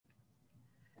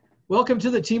Welcome to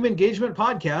the Team Engagement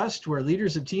Podcast, where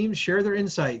leaders of teams share their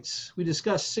insights. We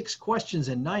discuss 6 questions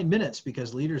in 9 minutes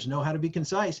because leaders know how to be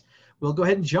concise. We'll go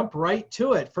ahead and jump right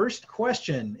to it. First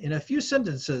question, in a few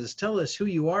sentences, tell us who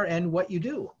you are and what you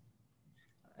do.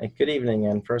 Good evening,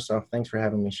 and first off, thanks for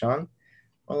having me, Sean.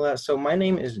 Well, so my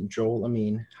name is Joel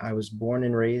Amin. I was born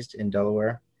and raised in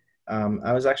Delaware.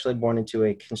 I was actually born into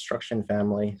a construction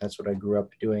family. That's what I grew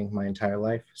up doing my entire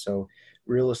life. So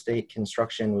real estate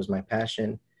construction was my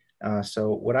passion.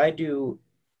 So what I do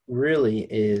really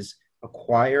is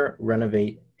acquire,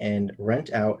 renovate, and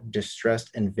rent out distressed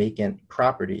and vacant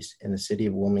properties in the city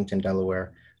of Wilmington,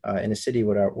 Delaware, in a city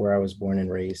where I was born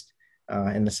and raised.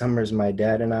 In the summers, my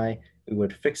dad and we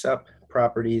would fix up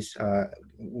properties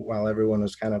while everyone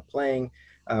was kind of playing.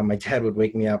 My dad would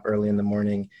wake me up early in the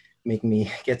morning, make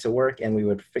me get to work, and we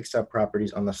would fix up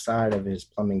properties on the side of his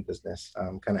plumbing business,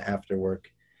 kind of after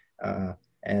work.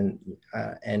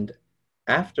 And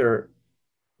after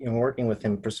working with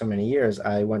him for so many years,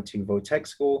 I went to Votech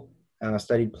school,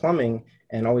 studied plumbing,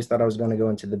 and always thought I was going to go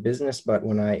into the business. But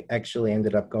when I actually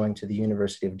ended up going to the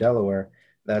University of Delaware,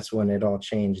 that's when it all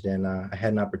changed, and I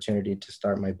had an opportunity to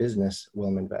start my business,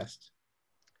 Wilm Invest.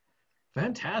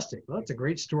 Fantastic. Well, that's a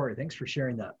great story. Thanks for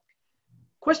sharing that.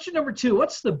 Question number 2,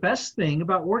 what's the best thing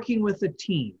about working with a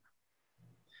team?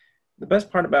 The best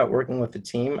part about working with a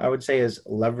team, I would say, is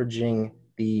leveraging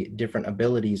the different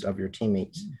abilities of your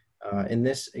teammates. In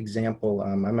this example,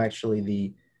 I'm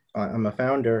actually I'm a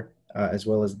founder as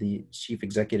well as the chief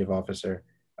executive officer.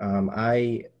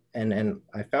 I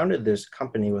founded this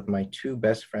company with my 2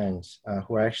 best friends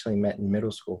who I actually met in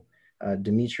middle school,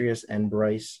 Demetrius and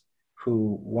Bryce,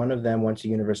 who one of them went to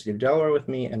University of Delaware with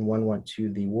me, and one went to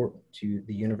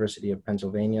the University of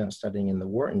Pennsylvania studying in the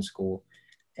Wharton School.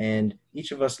 And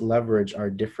each of us leverage our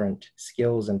different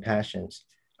skills and passions.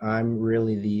 I'm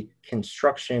really the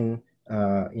construction,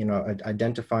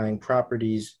 identifying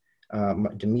properties.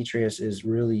 Demetrius is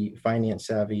really finance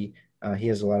savvy. He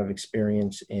has a lot of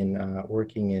experience in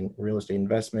working in real estate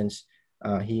investments.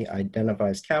 He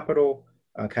identifies capital,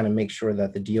 kind of makes sure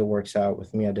that the deal works out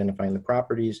with me identifying the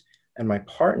properties. And my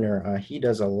partner, he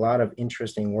does a lot of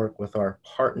interesting work with our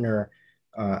partner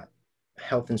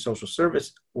health and social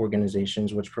service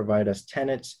organizations, which provide us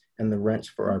tenants and the rents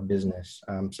for our business.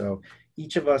 So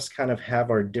each of us kind of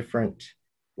have our different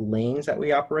lanes that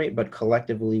we operate, but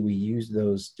collectively we use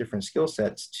those different skill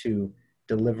sets to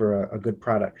deliver a good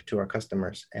product to our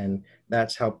customers. And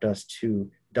that's helped us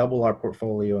to double our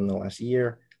portfolio in the last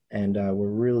year. And we're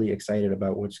really excited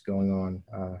about what's going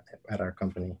on at our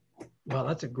company. Well,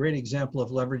 that's a great example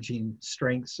of leveraging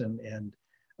strengths and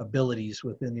abilities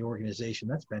within the organization.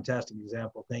 That's a fantastic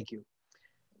example. Thank you.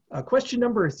 Question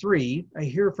number 3, I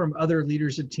hear from other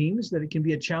leaders of teams that it can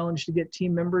be a challenge to get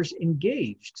team members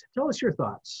engaged. Tell us your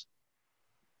thoughts.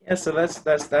 Yeah, so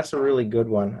that's a really good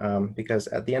one because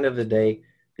at the end of the day,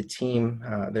 the team,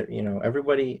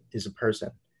 everybody is a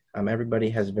person. Everybody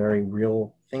has very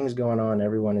real things going on.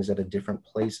 Everyone is at a different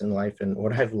place in life. And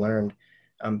what I've learned,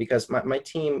 because my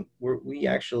team, we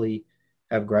actually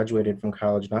have graduated from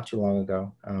college not too long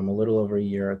ago, a little over a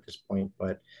year at this point.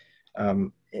 But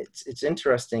it's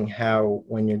interesting how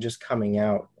when you're just coming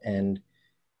out and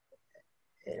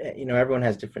everyone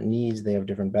has different needs, they have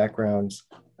different backgrounds.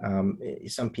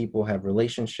 Some people have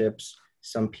relationships.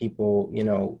 Some people,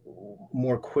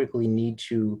 more quickly need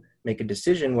to make a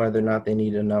decision whether or not they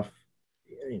need enough,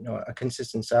 a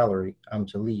consistent salary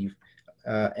to leave.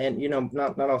 And,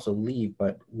 not also leave,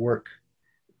 but work.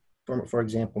 For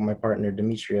example, my partner,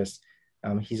 Demetrius,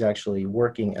 he's actually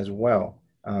working as well.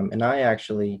 And I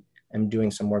actually am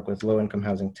doing some work with low-income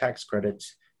housing tax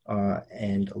credits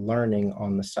and learning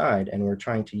on the side. And we're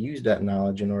trying to use that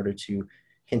knowledge in order to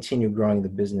continue growing the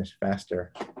business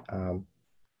faster.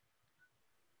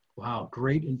 Wow,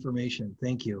 great information.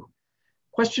 Thank you.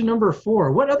 Question number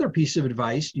 4, what other piece of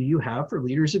advice do you have for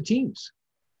leaders of teams?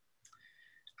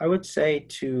 I would say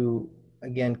to,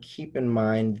 again, keep in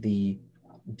mind the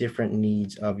different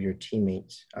needs of your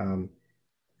teammates.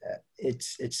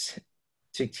 It's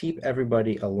to keep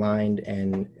everybody aligned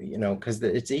and, because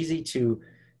it's easy to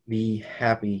be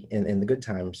happy in the good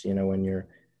times, when you're,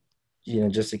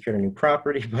 just secured a new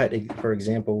property. But for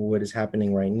example, what is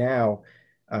happening right now,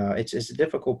 it's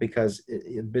difficult because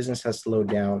business has slowed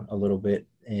down a little bit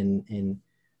in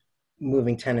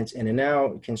moving tenants in and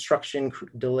out. Construction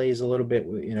delays a little bit,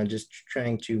 just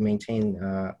trying to maintain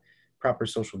proper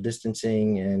social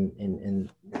distancing,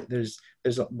 and there's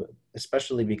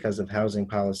especially because of housing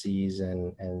policies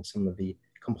and some of the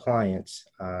compliance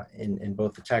in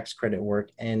both the tax credit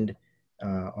work and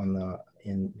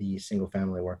in the single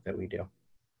family work that we do.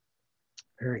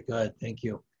 Very good, thank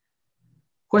you.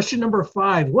 Question number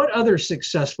 5, what other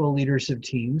successful leaders of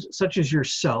teams, such as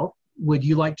yourself, would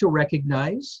you like to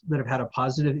recognize that have had a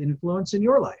positive influence in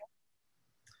your life?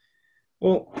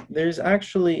 Well, there's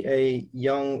actually a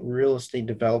young real estate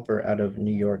developer out of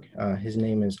New York. His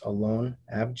name is Alon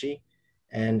Avji,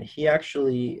 and he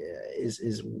actually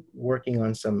is working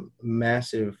on some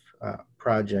massive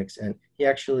projects, and he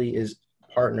actually is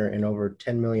partner in over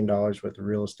 $10 million worth of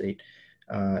real estate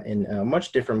in a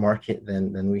much different market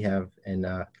than we have in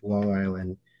Long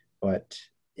Island. But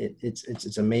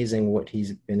it's amazing what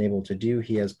he's been able to do.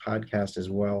 He has podcasts as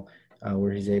well,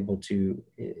 where he's able to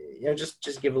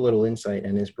just give a little insight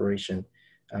and inspiration.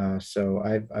 So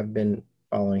I've been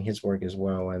following his work as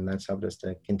well, and that's helped us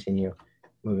to continue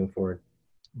moving forward.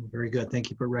 Very good. Thank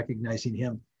you for recognizing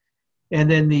him. And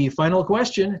then the final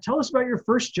question, tell us about your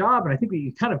first job. And I think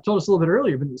you kind of told us a little bit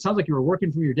earlier, but it sounds like you were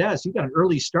working from your desk. You got an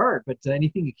early start, but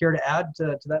anything you care to add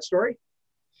to that story?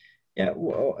 Yeah,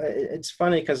 well, it's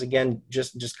funny because, again,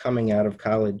 just coming out of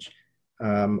college,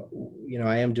 I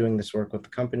am doing this work with the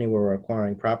company where we're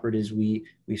acquiring properties. We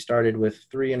started with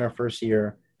 3 in our first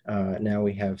year. Now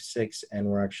we have 6, and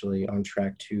we're actually on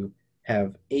track to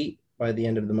have 8 by the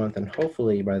end of the month, and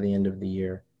hopefully by the end of the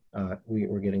year,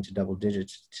 we're getting to double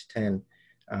digits to 10.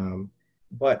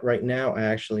 But right now, I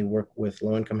actually work with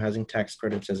low-income housing tax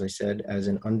credits, as I said, as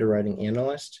an underwriting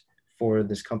analyst for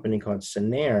this company called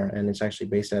Sanair, and it's actually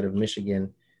based out of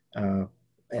Michigan.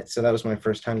 So that was my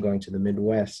first time going to the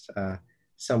Midwest,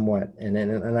 somewhat,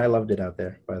 and I loved it out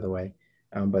there, by the way.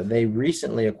 But they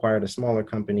recently acquired a smaller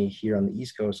company here on the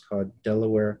East Coast called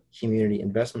Delaware Community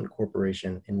Investment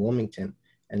Corporation in Wilmington,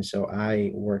 and so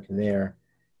I work there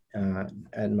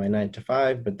at my 9 to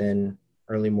 5, but then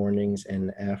early mornings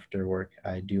and after work,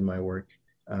 I do my work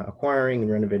acquiring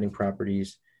and renovating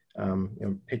properties,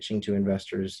 pitching to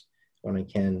investors when I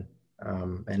can,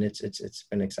 and it's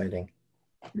been exciting.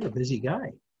 You're a busy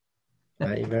guy.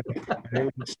 Very,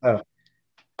 very much so.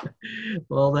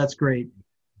 Well, that's great.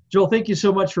 Joel, thank you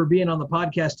so much for being on the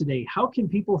podcast today. How can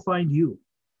people find you?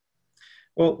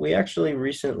 Well, we actually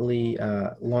recently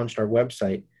launched our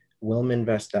website,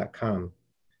 wilminvest.com.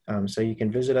 So you can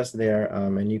visit us there,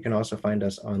 and you can also find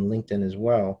us on LinkedIn as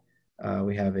well.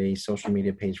 We have a social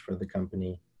media page for the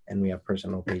company, and we have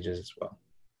personal pages as well.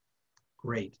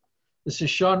 Great. This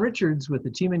is Sean Richards with the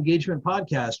Team Engagement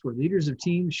Podcast, where leaders of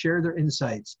teams share their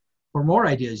insights. For more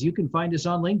ideas, you can find us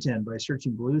on LinkedIn by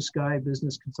searching Blue Sky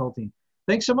Business Consulting.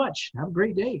 Thanks so much. Have a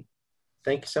great day.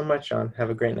 Thank you so much, Sean.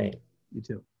 Have a great night. You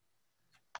too.